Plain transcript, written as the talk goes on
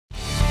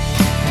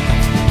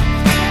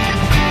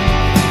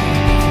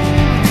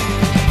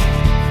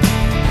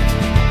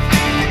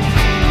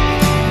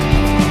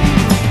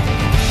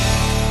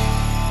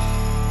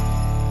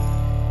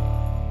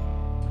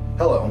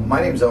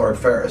name's Eric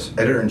Ferris,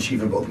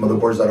 editor-in-chief of both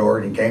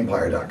Motherboards.org and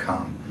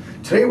GamePire.com.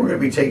 Today we're going to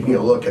be taking a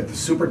look at the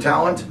Super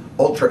Talent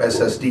Ultra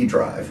SSD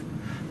drive.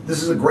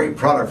 This is a great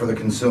product for the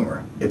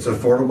consumer. It's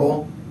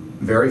affordable,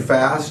 very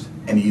fast,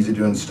 and easy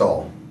to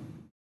install.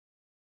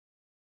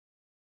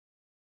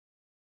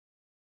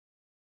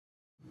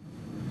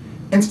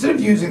 Instead of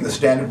using the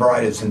standard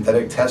variety of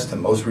synthetic tests that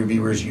most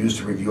reviewers use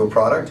to review a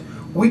product,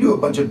 we do a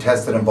bunch of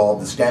tests that involve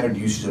the standard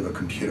usage of a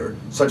computer,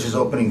 such as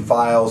opening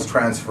files,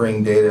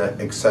 transferring data,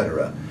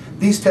 etc.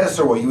 These tests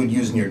are what you would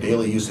use in your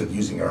daily use of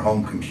using your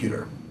home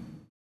computer.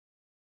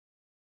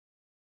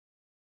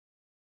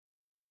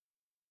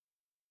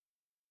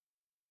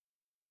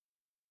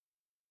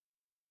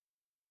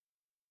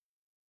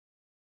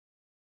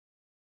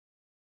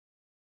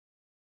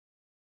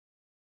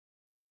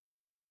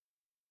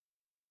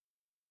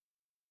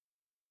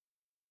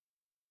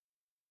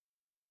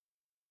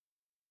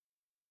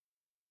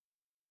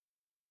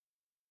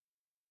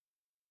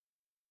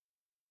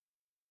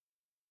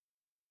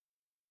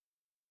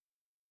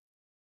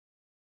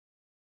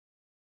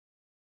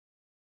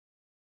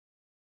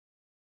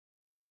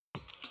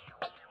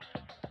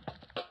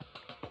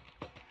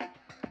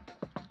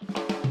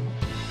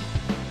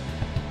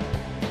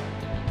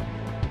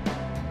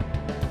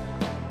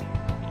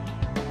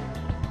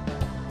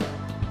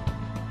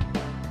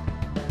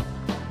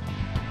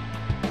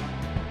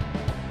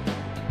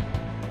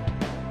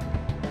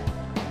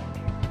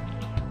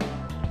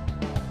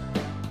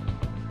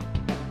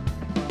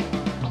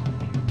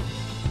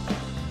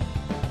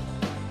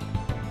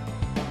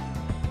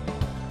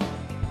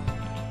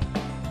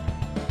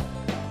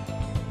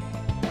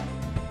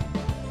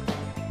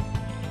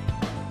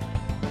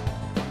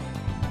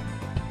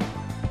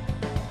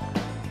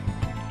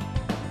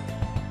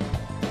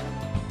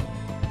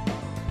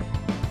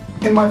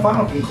 In my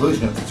final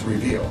conclusion of this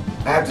review,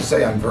 I have to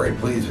say I'm very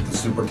pleased with the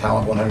Super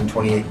Talent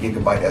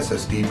 128GB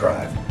SSD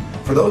drive.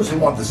 For those who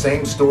want the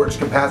same storage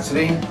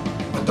capacity,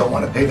 but don't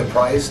want to pay the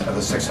price of a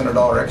 $600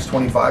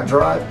 X25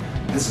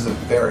 drive, this is a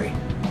very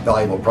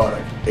valuable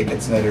product. It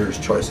gets an editor's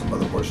choice on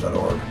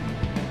Motherboards.org.